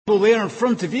there in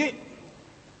front of you.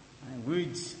 I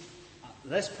would, at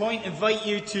this point, invite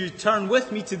you to turn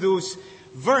with me to those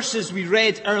verses we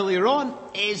read earlier on.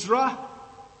 Ezra,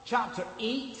 chapter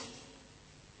 8,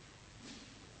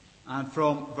 and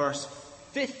from verse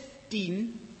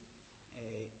 15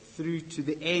 through to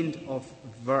the end of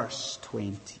verse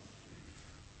 20.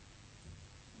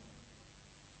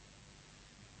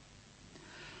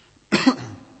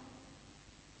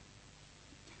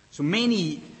 So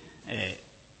many,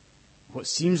 what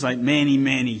seems like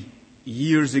many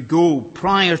years ago,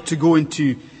 prior to going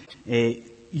to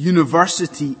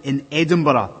university in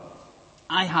Edinburgh,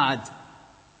 I had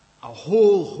a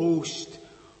whole host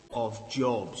of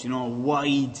jobs, a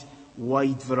wide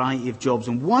variety of jobs.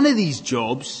 And one of these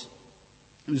jobs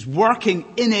was working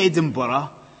in Edinburgh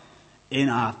in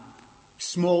a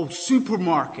small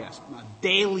supermarket, a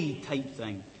deli type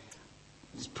thing.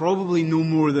 It's probably no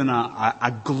more than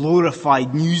a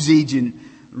glorified newsagent,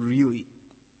 really.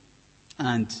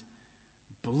 And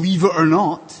believe it or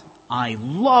not, I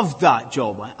loved that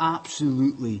job. I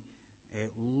absolutely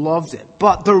loved it.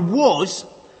 But there was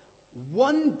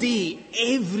one day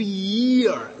every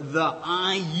year that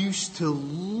I used to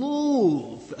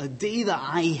loathe, a day that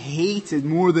I hated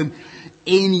more than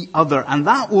any other. And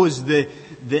that was the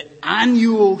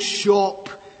annual shop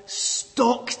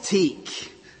stock take.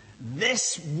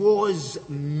 This was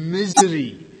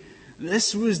misery.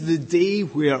 This was the day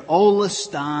where all the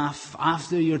staff,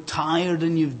 after you're tired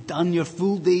and you've done your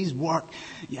full day's work,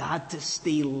 you had to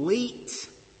stay late.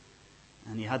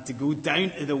 And you had to go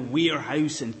down to the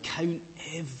warehouse and count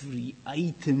every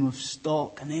item of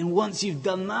stock. And then once you've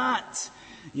done that,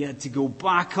 you had to go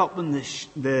back up on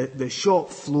the shop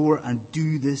floor and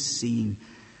do the same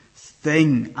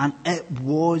thing. And it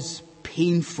was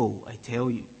painful, I tell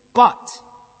you. But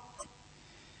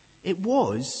it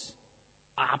was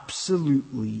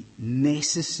absolutely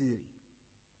necessary.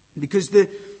 Because the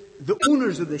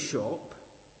owners of the shop,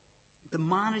 the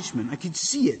management, I could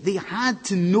see it, they had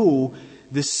to know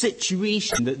the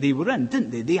situation that they were in,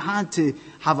 didn't they? They had to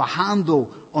have a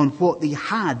handle on what they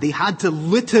had. They had to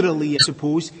literally, I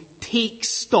suppose, take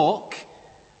stock,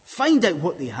 find out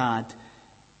what they had,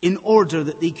 in order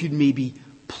that they could maybe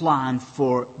plan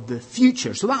for the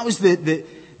future. So that was the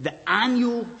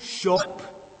annual shop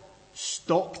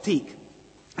stock take.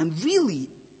 And really,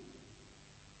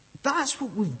 that's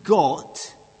what we've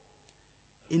got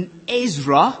in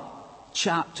Ezra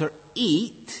chapter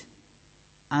 8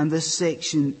 and the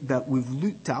section that we've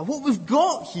looked at. What we've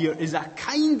got here is a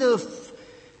kind of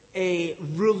a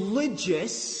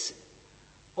religious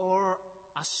or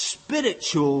a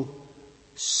spiritual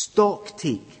stock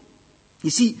take. You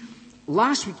see,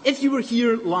 last week, if you were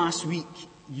here last week,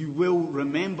 you will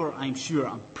remember, I'm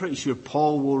pretty sure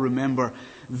Paul will remember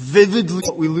vividly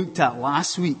what we looked at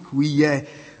last week. We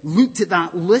looked at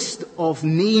that list of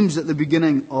names at the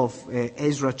beginning of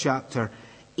Ezra chapter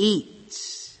 8.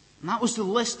 And that was the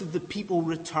list of the people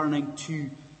returning to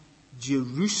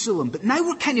Jerusalem. But now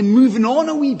we're kind of moving on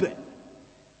a wee bit.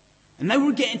 And now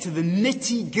we're getting to the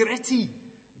nitty-gritty,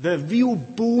 the real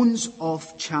bones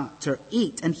of chapter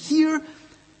 8. And here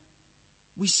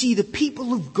we see the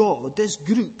people of God, this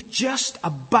group, just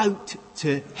about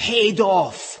to head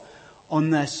off on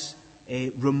this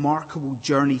remarkable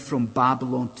journey from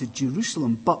Babylon to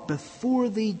Jerusalem. But before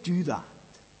they do that,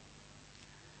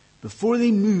 before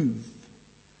they move,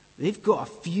 they've got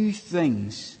a few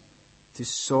things to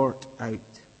sort out.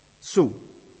 So,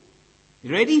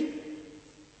 you ready?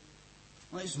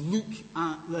 Let's look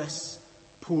at this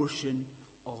portion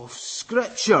of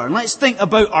Scripture. And let's think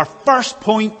about our first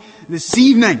point this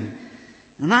evening.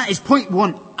 And that is point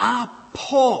 1, a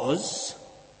pause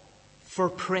for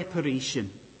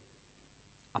preparation.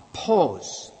 A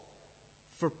pause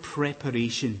for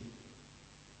preparation.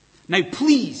 Now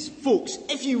please, folks,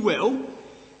 if you will,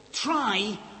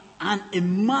 try and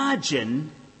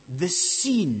imagine the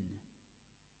scene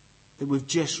that we've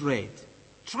just read.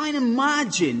 Try and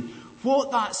imagine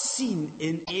what that scene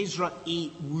in Ezra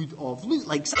 8 would have looked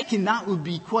like. I reckon that would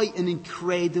be quite an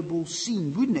incredible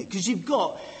scene, wouldn't it? Because you've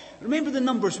got, remember the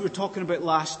numbers we were talking about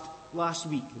last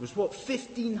week? There was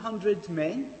 1,500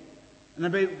 men? And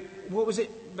about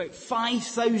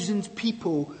 5,000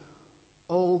 people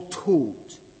all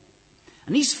told.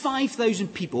 And these 5,000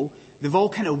 people, they've all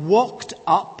kind of walked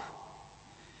up,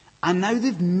 and now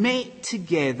they've met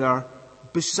together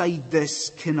beside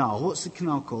this canal. What's the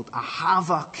canal called?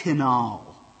 Ahava Canal.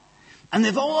 And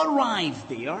they've all arrived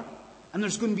there, and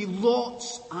there's going to be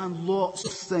lots and lots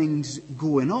of things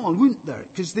going on, wouldn't there?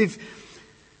 Because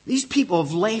these people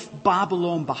have left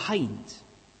Babylon behind,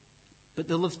 but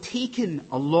they'll have taken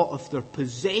a lot of their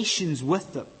possessions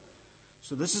with them.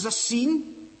 So this is a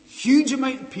scene, huge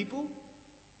amount of people,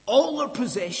 all their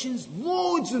possessions,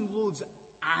 loads and loads of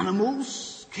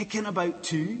animals kicking about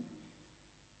too.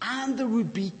 And there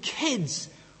would be kids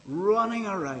running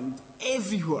around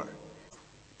everywhere.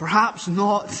 Perhaps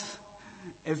not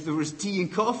if there was tea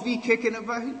and coffee kicking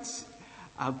about.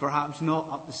 Perhaps not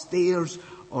up the stairs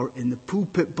or in the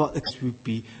pulpit, but the kids would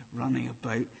be running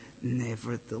about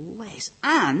nevertheless.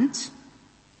 And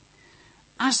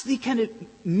as they kind of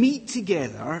meet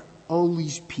together, all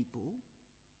these people,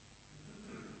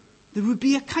 there would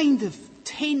be a kind of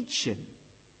tension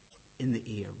in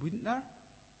the air, wouldn't there?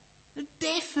 There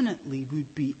definitely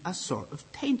would be a sort of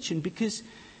tension, because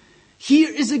here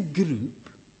is a group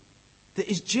that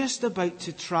is just about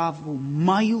to travel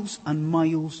miles and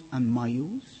miles and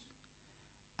miles,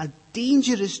 a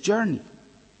dangerous journey,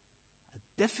 a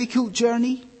difficult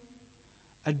journey,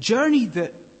 a journey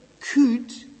that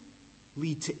could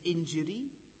lead to injury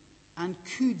and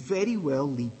could very well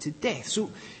lead to death. So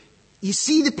you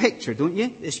see the picture, don't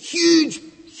you? This huge,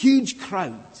 huge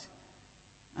crowd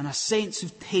and a sense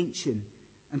of tension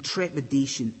and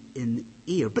trepidation in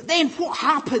the air. But then what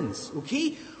happens,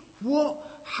 okay?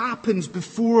 What happens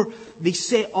before they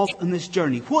set off on this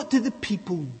journey? What do the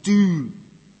people do?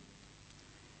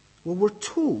 Well, we're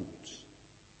told,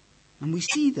 and we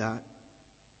see that,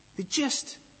 they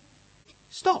just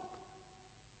stop,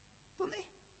 don't they?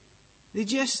 They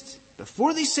just,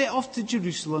 before they set off to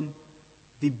Jerusalem,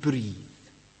 they breathe.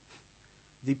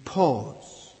 They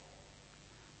pause.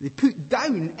 They put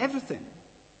down everything.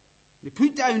 They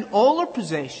put down all their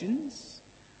possessions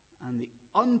and they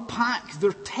unpack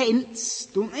their tents,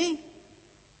 don't they?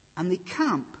 And they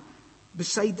camp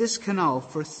beside this canal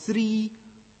for 3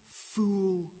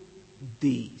 full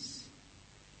days.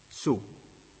 So,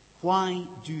 why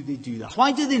do they do that?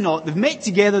 Why do they not? They've met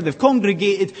together, they've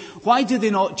congregated. Why do they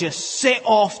not just set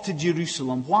off to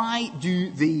Jerusalem? Why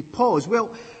do they pause?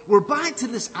 Well, we're back to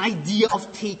this idea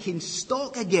of taking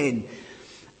stock again.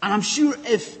 And I'm sure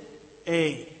if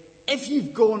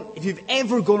you've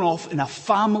ever gone off in a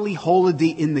family holiday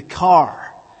in the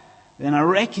car, then I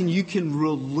reckon you can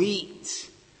relate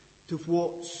to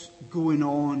what's going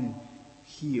on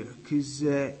here. Because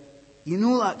you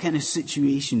know that kind of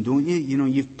situation, don't you? You know,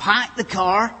 you've packed the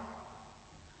car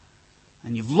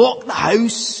and you've locked the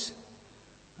house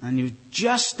and you're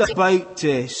just about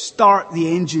to start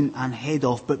the engine and head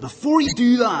off. But before you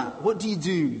do that, what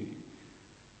do?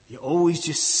 You always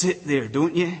just sit there,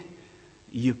 don't you?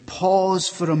 You pause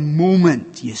for a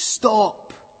moment. You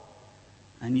stop.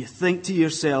 And you think to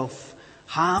yourself,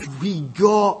 have we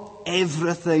got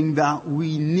everything that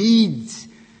we need?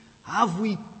 Have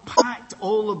we packed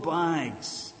all the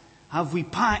bags? Have we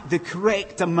packed the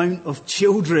correct amount of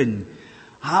children?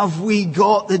 Have we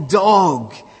got the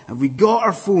dog? Have we got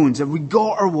our phones? Have we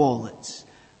got our wallets?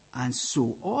 And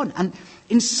so on. And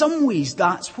in some ways,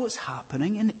 that's what's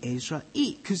happening in Ezra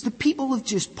 8. Because the people have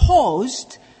just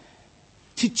paused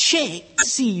to check,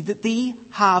 see that they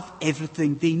have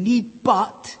everything they need.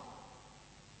 But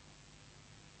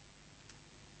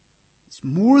it's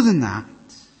more than that.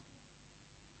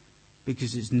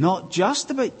 Because it's not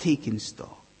just about taking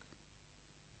stock.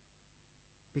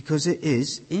 Because it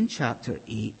is, in chapter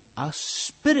 8, a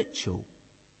spiritual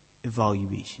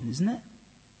evaluation, isn't it?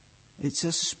 It's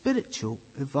a spiritual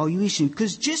evaluation.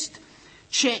 Because just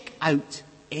check out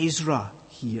Ezra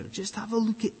here. Just have a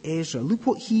look at Ezra. Look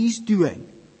what he's doing.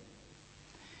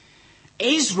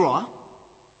 Ezra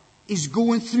is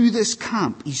going through this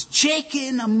camp. He's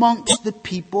checking amongst the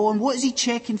people. And what is he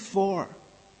checking for?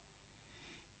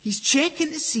 He's checking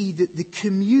to see that the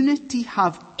community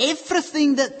have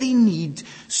everything that they need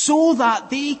so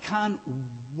that they can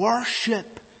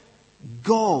worship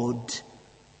God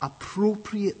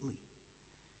appropriately.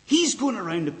 He's going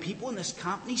around the people in this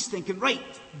camp and he's thinking, right,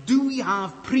 do we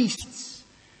have priests?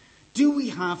 Do we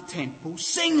have temple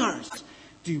singers?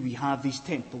 Do we have these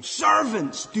temple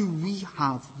servants? Do we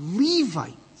have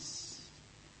Levites?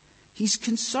 He's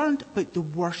concerned about the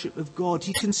worship of God.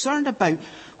 He's concerned about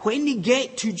when they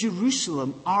get to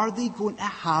Jerusalem, are they going to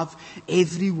have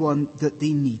everyone that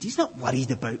they need? He's not worried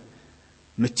about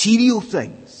material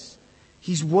things.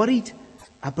 He's worried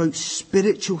about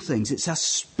spiritual things. It's a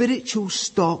spiritual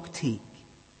stock take.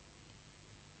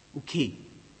 Okay.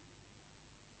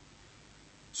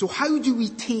 So how do we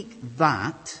take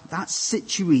that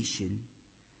situation,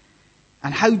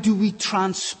 and how do we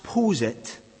transpose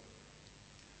it,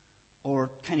 or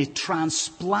kind of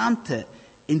transplant it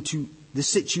into the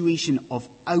situation of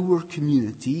our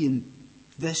community in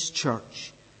this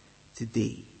church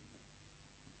today?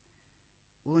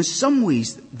 Well, in some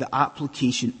ways, the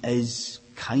application is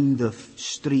kind of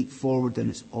straightforward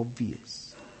and it's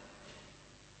obvious.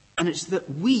 And it's that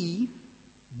we,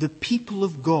 the people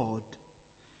of God,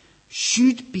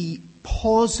 should be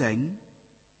pausing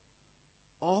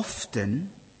often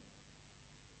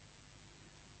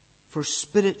for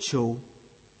spiritual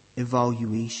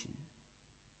evaluation.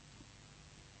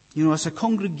 You know, as a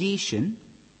congregation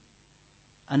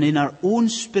and in our own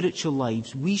spiritual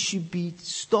lives, we should be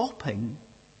stopping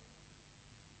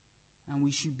and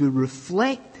we should be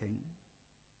reflecting,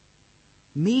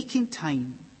 making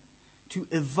time to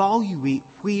evaluate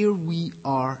where we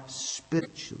are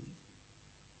spiritually.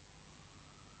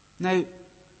 Now,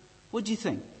 what do you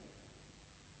think?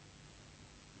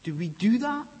 Do we do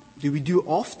that? Do we do it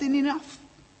often enough?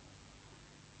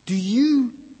 Do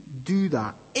you do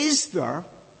that? Is there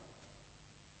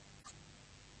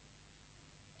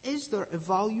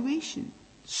evaluation,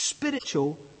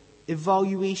 spiritual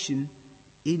evaluation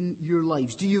in your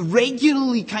lives? Do you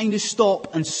regularly kind of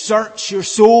stop and search your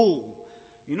soul?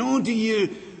 You know, do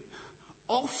you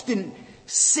often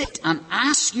sit and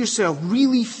ask yourself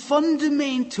really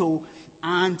fundamental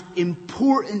and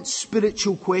important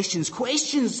spiritual questions?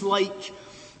 Questions like,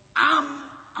 am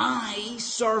I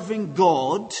serving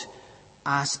God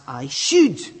as I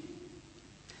should?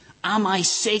 Am I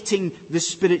setting the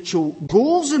spiritual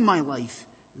goals in my life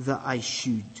that I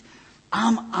should?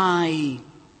 Am I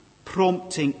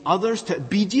prompting others to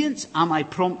obedience? Am I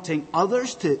prompting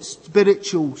others to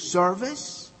spiritual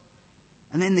service?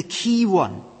 And then the key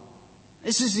one.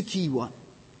 This is the key one.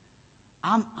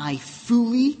 Am I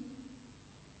fully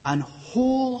and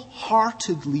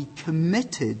wholeheartedly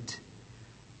committed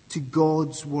to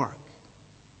God's work?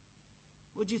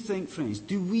 What do you think, friends?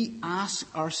 Do we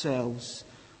ask ourselves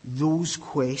those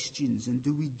questions, and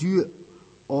do we do it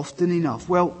often enough?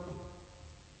 Well,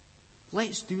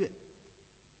 let's do it.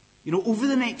 You know, over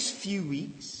the next few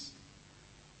weeks,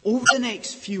 over the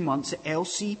next few months at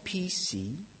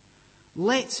LCPC,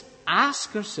 let's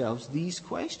ask ourselves these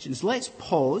questions. Let's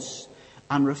pause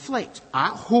and reflect.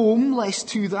 At home, let's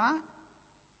do that.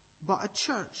 But at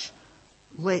church,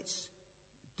 let's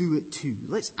do it too.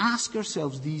 Let's ask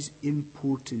ourselves these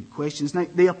important questions. Now,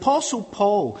 the Apostle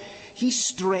Paul, he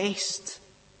stressed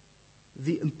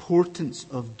the importance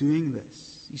of doing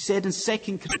this. He said in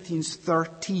 2 Corinthians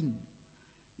 13,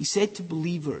 he said to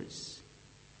believers,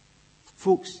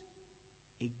 folks,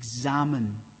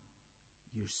 examine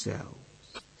yourselves.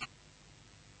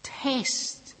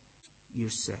 Test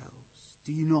yourselves.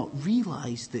 Do you not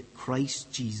realize that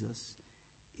Christ Jesus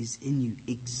is in you?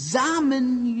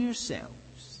 Examine yourselves.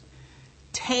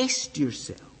 Test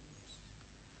yourselves.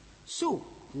 So,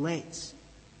 let's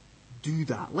do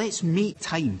that. Let's make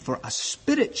time for a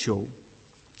spiritual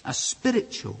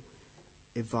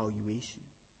evaluation.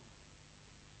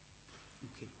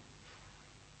 Okay.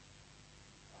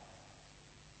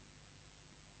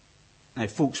 Now,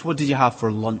 folks, what did you have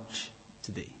for lunch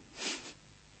today?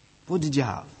 What did you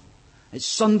have? It's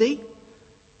Sunday.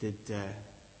 Did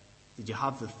you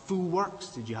have the full works?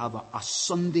 Did you have a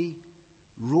Sunday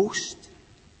roast?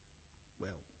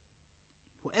 Well,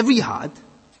 whatever you had,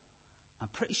 I'm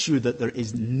pretty sure that there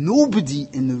is nobody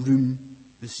in the room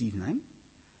this evening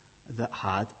that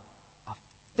had a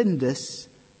Findus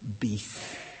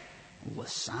beef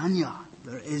lasagna.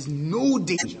 There is no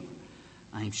danger.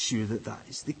 I'm sure that that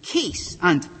is the case.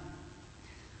 And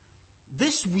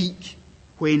this week,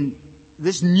 when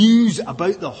this news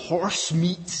about the horse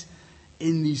meat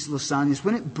in these lasagnas,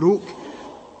 when it broke,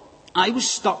 I was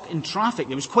stuck in traffic.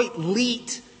 It was quite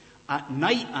late at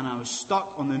night and I was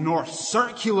stuck on the North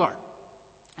Circular.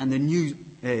 And the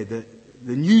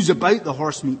news about the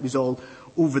horse meat was all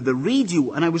over the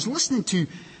radio. And I was listening to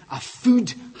a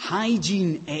food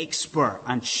hygiene expert,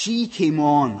 and she came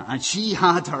on and she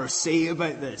had her say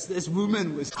about this. This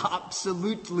woman was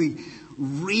absolutely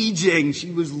raging.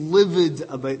 She was livid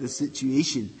about the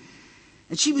situation.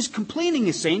 And she was complaining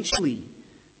essentially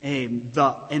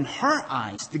that in her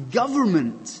eyes, the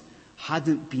government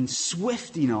hadn't been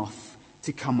swift enough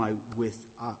to come out with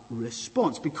a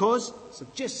response. Because, as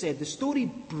I've just said, the story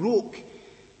broke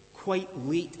quite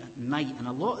late at night, and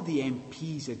a lot of the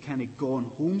MPs had kind of gone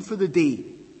home for the day.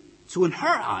 So in her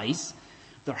eyes,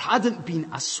 there hadn't been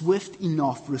a swift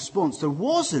enough response. There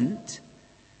wasn't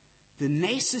the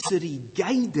necessary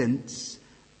guidance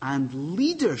and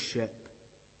leadership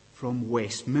from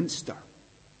Westminster,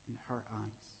 in her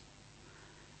eyes.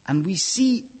 And we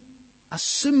see a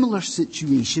similar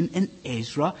situation in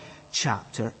Ezra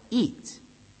chapter 8.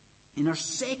 In our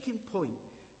second point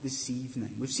this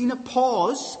evening, we've seen a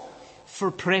pause for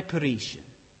preparation.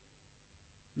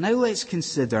 Now let's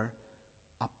consider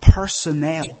a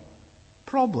personnel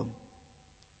problem.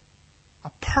 a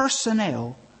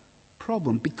personnel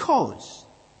problem. Because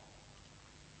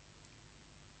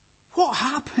what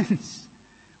happens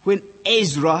when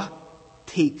Ezra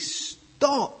takes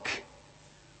stock?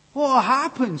 What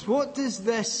happens? What does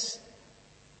this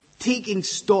taking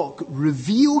stock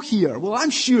reveal here? Well, I'm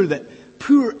sure that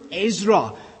poor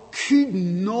Ezra could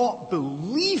not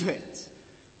believe it.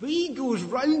 But he goes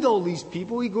round all these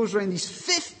people, he goes round these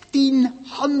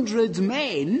 1,500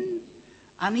 men,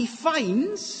 and he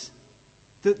finds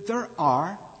that there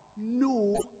are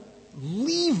no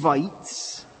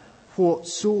Levites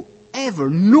whatsoever.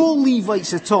 No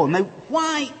Levites at all. Now,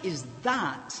 why is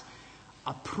that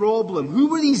a problem? Who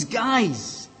were these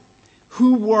guys?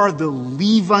 Who were the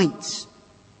Levites?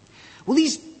 Well,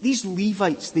 these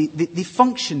Levites, they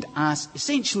functioned as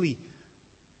essentially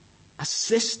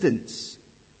assistants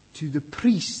to the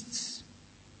priests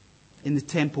in the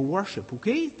temple worship,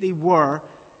 okay?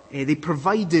 They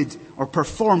provided or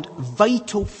performed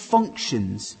vital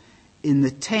functions in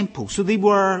the temple. So they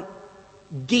were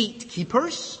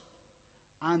gatekeepers,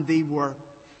 and they were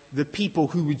the people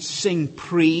who would sing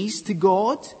praise to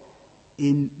God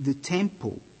in the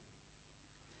temple.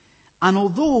 And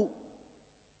although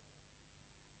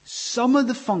some of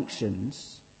the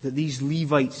functions that these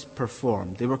Levites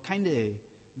performed, they were kind of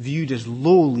viewed as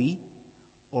lowly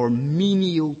or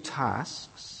menial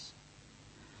tasks,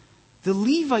 the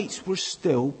Levites were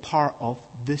still part of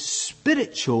the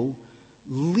spiritual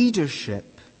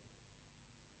leadership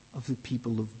of the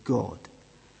people of God.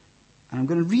 And I'm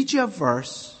going to read you a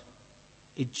verse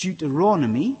in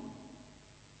Deuteronomy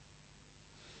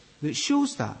that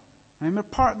shows that. Remember,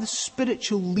 part of the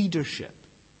spiritual leadership.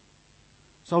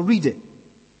 So I'll read it.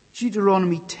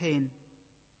 Deuteronomy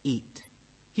 10:8.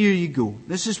 Here you go.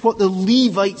 This is what the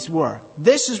Levites were.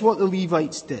 This is what the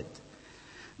Levites did.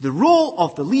 The role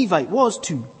of the Levite was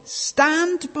to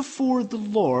stand before the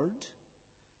Lord,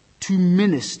 to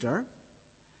minister,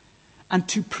 and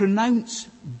to pronounce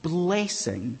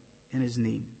blessing in his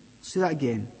name. Say that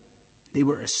again. They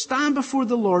were to stand before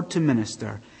the Lord to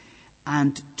minister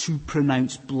and to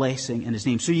pronounce blessing in his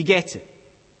name. So you get it.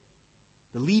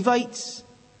 The Levites,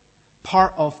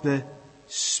 part of the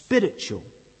spiritual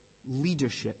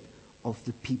leadership of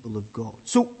the people of God.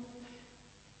 So,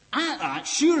 at that,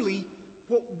 surely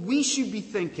what we should be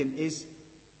thinking is,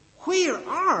 where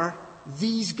are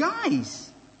these guys?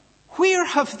 Where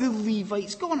have the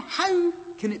Levites gone? How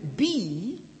can it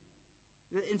be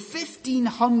that in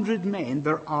 1,500 men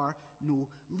there are no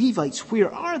Levites?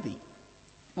 Where are they?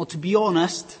 Well, to be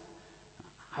honest,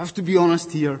 I have to be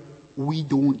honest here, we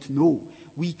don't know.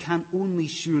 We can only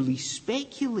surely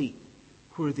speculate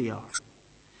where they are.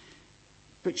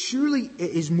 But surely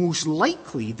it is most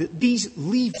likely that these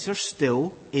Levites are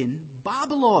still in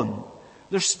Babylon.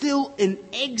 They're still in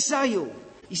exile.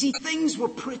 You see, things were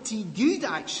pretty good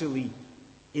actually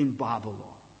in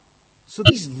Babylon. So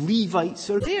these Levites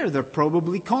are there. They're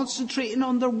probably concentrating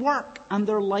on their work and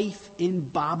their life in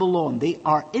Babylon. They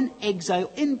are in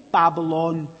exile in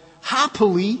Babylon,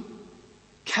 happily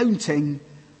counting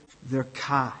their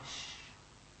cash.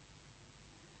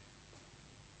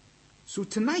 So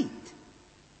tonight,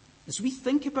 as we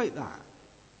think about that,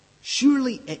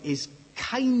 surely it is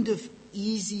kind of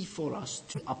easy for us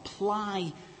to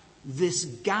apply this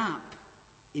gap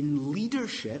in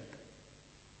leadership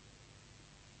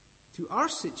to our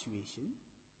situation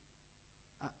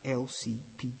at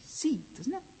LCPC,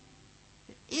 doesn't it?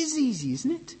 It is easy,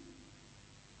 isn't it?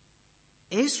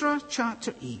 Ezra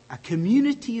chapter 8, a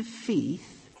community of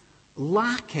faith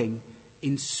lacking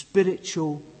in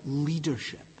spiritual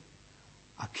leadership.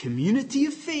 A community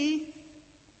of faith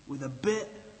with a bit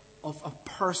of a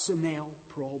personnel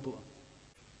problem.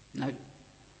 Now,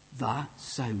 that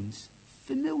sounds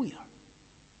familiar,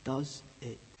 does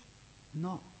it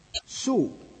not?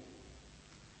 So,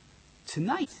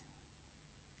 tonight,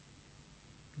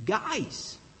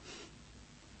 guys,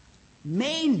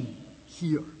 men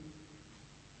here,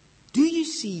 do you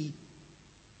see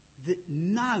that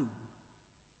now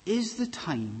is the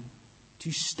time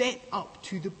to step up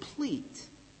to the plate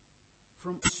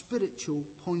from a spiritual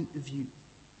point of view?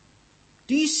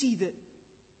 Do you see that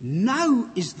now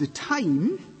is the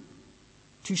time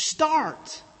to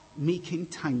start making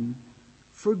time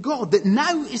for God? That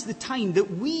now is the time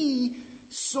that we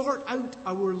sort out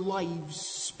our lives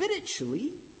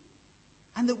spiritually,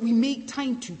 and that we make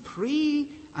time to pray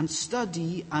and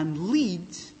study and lead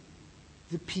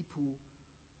the people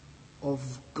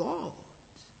of God.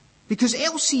 Because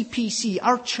LCPC,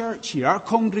 our church here, our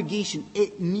congregation,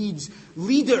 it needs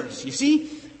leaders. You see,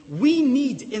 we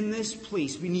need in this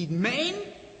place, we need men.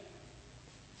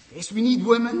 Yes, we need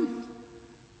women.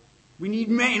 We need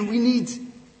men. We need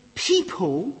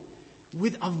people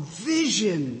with a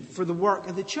vision for the work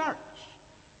of the church.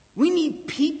 We need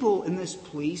people in this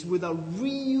place with a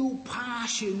real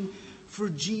passion for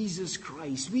Jesus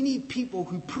Christ. We need people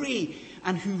who pray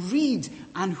and who read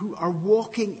and who are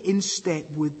walking in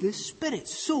step with the Spirit.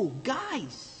 So,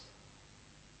 guys,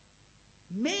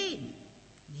 men,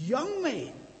 young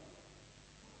men,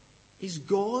 is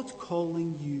God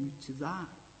calling you to that?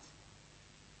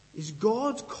 Is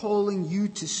God calling you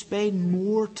to spend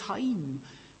more time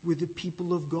with the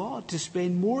people of God, to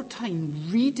spend more time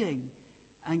reading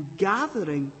and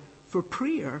gathering for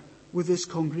prayer with this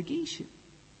congregation?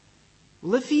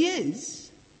 Well, if he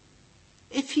is,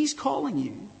 if he's calling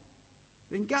you,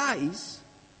 then guys,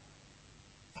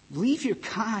 leave your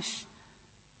cash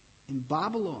in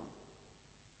Babylon.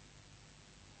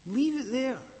 Leave it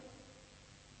there.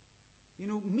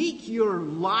 Make your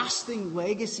lasting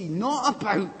legacy not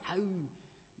about how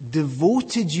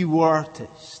devoted you were to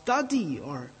study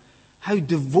or how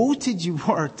devoted you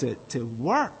were to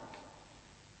work.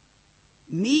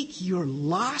 Make your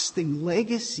lasting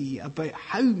legacy about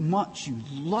how much you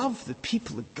love the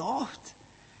people of God,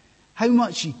 how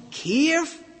much you care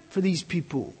for these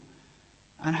people,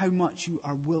 and how much you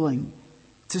are willing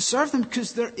to serve them.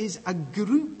 Because there is a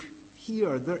group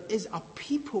here, there is a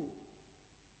people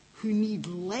who need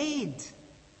led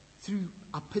through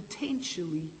a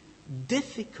potentially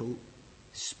difficult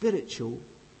spiritual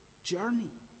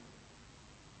journey.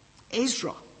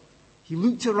 Ezra, he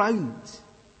looked around,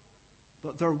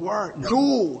 but there were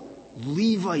no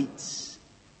Levites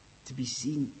to be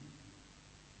seen.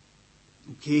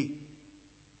 Okay.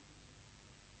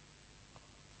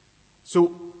 So,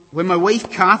 when my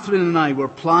wife Catherine and I were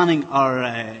planning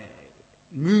our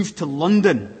move to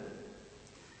London,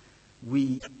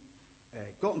 we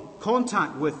got in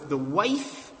contact with the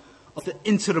wife of the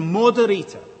interim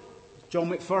moderator, John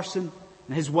McPherson,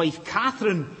 and his wife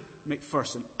Catherine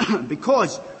McPherson,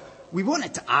 because we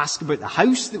wanted to ask about the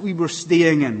house that we were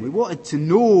staying in. We wanted to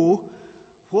know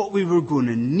what we were going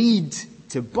to need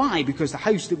to buy, because the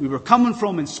house that we were coming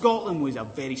from in Scotland was a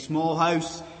very small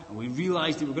house, and we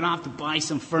realised that we were going to have to buy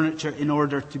some furniture in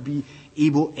order to be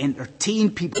able to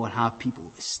entertain people and have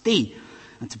people stay.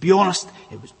 And to be honest,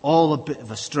 it was all a bit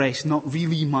of a stress, not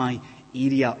really my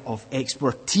area of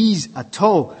expertise at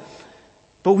all.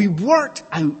 But we worked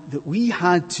out that we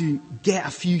had to get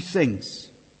a few things.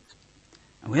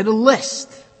 And we had a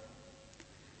list.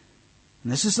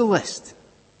 And this is the list.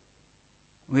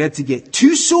 We had to get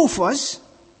 2 sofas,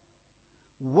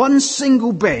 1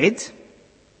 single bed,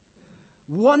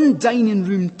 1 dining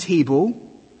room table,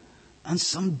 and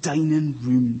some dining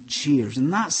room chairs.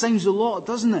 And that sounds a lot,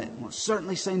 doesn't it? Well, it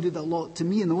certainly sounded a lot to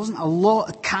me, and there wasn't a lot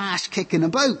of cash kicking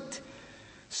about.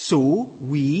 So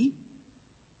we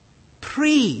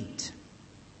prayed.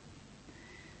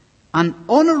 And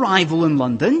on arrival in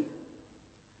London,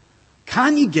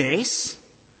 can you guess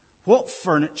what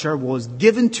furniture was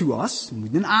given to us? And we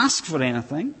didn't ask for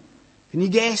anything. Can you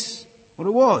guess what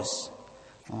it was?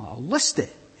 Well, I'll list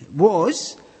it. It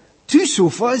was 2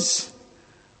 sofas,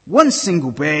 1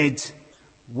 single bed,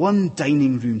 1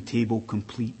 dining room table,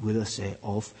 complete with a set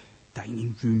of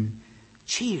dining room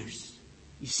chairs.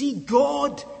 You see,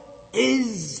 God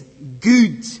is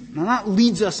good. Now that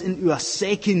leads us into a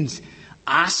third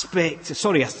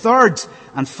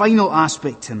and final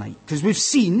aspect tonight. Because we've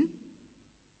seen,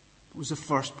 what was the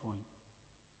first point?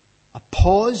 A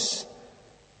pause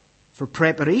for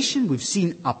preparation. We've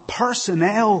seen a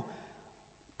personnel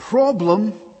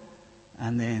problem.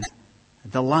 And then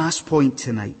the last point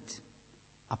tonight,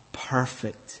 a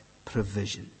perfect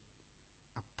provision.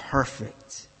 A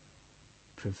perfect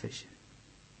provision.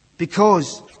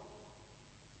 Because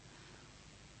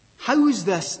how is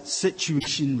this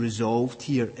situation resolved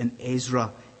here in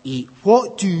Ezra 8?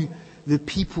 What do the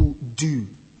people do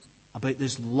about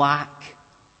this lack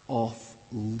of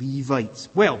Levites?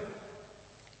 Well,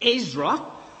 Ezra,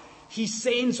 he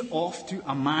sends off to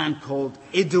a man called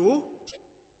Iddo,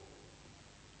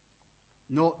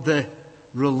 not the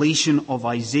relation of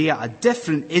Isaiah, a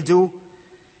different Iddo,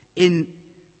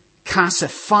 in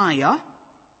Cassiophia,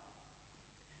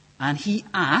 and he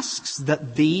asks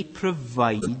that they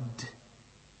provide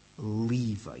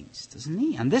Levites, doesn't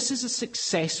he? And this is a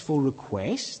successful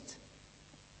request,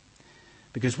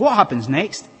 because what happens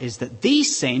next is that they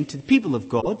send to the people of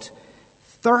God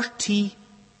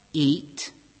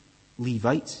 38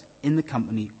 Levites in the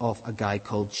company of a guy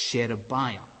called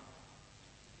Sherebiah.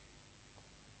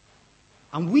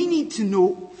 And we need to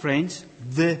know, friends,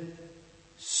 the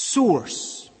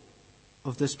source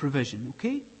of this provision,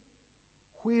 okay?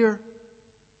 Where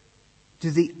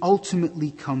do they ultimately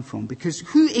come from? Because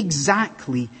who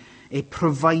exactly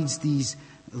provides these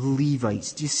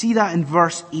Levites. Do you see that in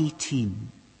verse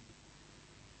 18?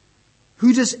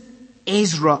 Who does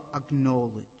Ezra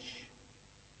acknowledge?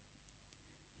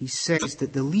 He says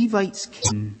that the Levites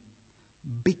came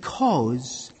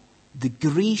because the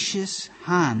gracious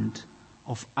hand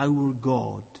of our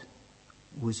God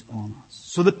was on us.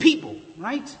 So the people,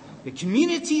 right? The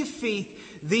community of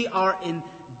faith, they are in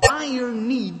dire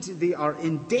need. They are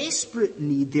in desperate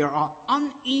need. They are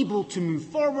unable to move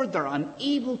forward. They're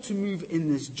unable to move in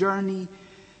this journey.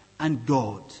 And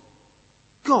God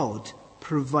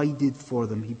provided for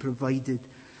them. He provided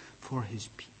for his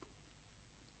people.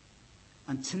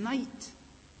 And tonight,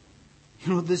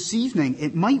 this evening,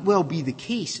 it might well be the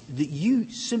case that you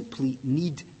simply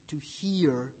need to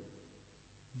hear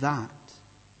that.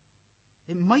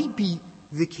 It might be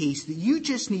the case that you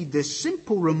just need this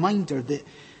simple reminder that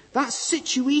that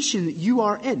situation that you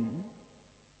are in,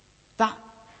 that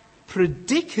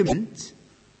predicament,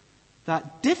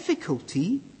 that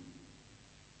difficulty,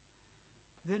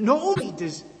 that not only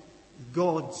does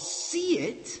God see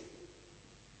it,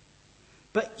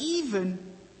 but even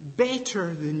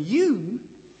better than you,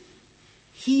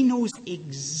 he knows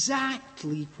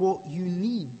exactly what you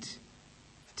need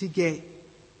to get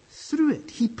through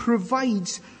it. He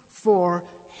provides for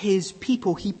his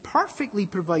people. He perfectly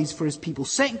provides for his people.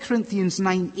 2 Corinthians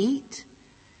 9:8.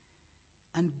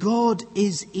 And God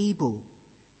is able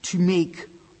to make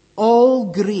all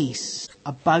grace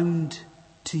abound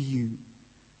to you,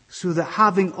 so that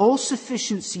having all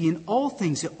sufficiency in all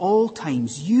things at all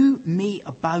times, you may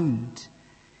abound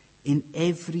in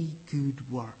every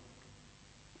good work.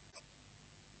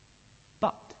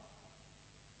 But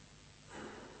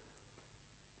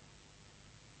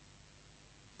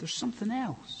there's something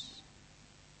else.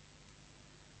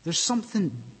 There's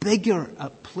something bigger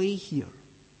at play here.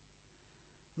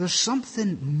 There's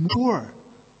something more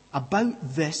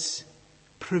about this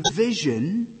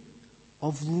provision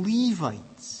of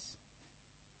Levites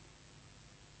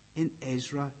in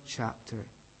Ezra chapter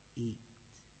 8.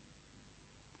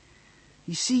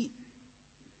 You see,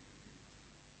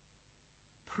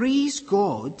 praise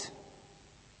God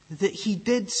that he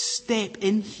did step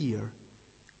in here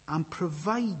and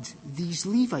provide these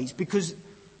Levites. Because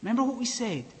remember what we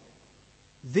said?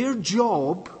 Their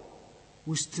job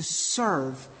was to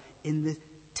serve in the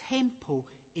temple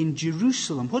in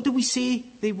Jerusalem. What did we say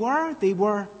they were? They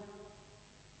were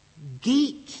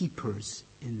gatekeepers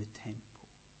in the temple.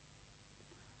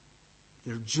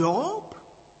 Their job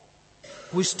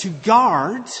was to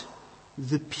guard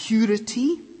the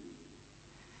purity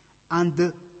and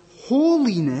the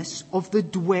holiness of the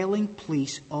dwelling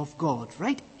place of God,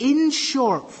 right? In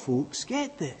short, folks,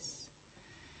 get this.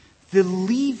 The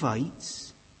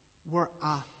Levites were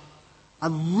a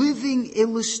living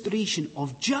illustration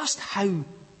of just how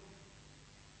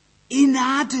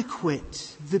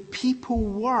inadequate the people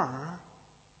were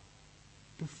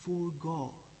before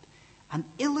God. An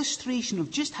illustration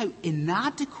of just how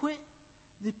inadequate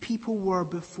the people were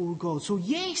before God. So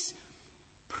yes,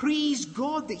 praise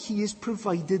God that he has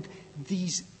provided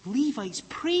these Levites.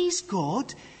 Praise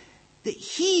God that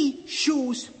he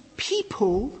shows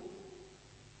people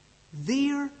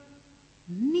their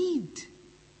need.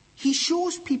 He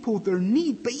shows people their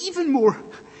need, but even more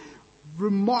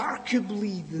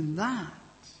remarkably than that,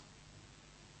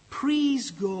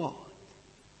 praise God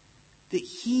that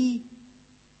he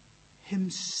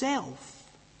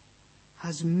himself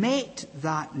has met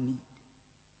that need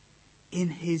in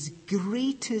his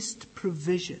greatest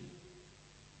provision,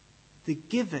 the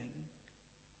giving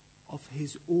of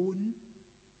his own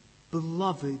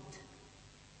beloved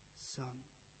Son.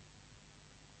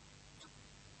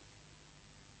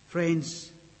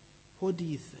 Friends, what do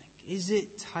you think? Is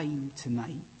it time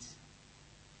tonight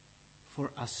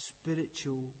for a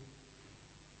spiritual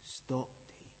stock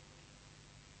take?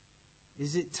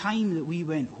 Is it time that we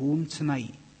went home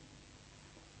tonight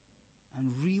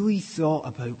and really thought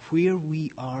about where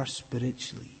we are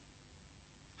spiritually?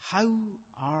 How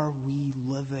are we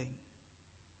living?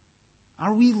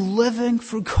 Are we living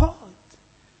for God?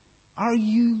 Are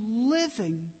you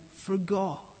living for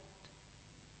God?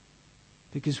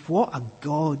 Because what a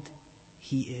God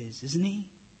he is, isn't he?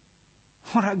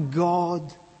 What a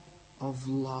God of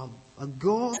love. A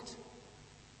God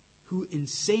who in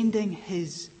sending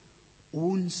his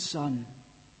own Son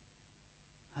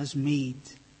has made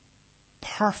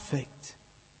perfect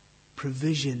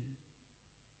provision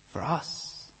for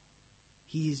us.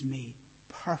 He has made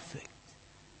perfect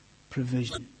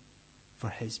provision for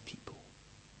his people.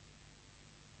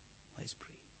 Let's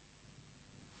pray.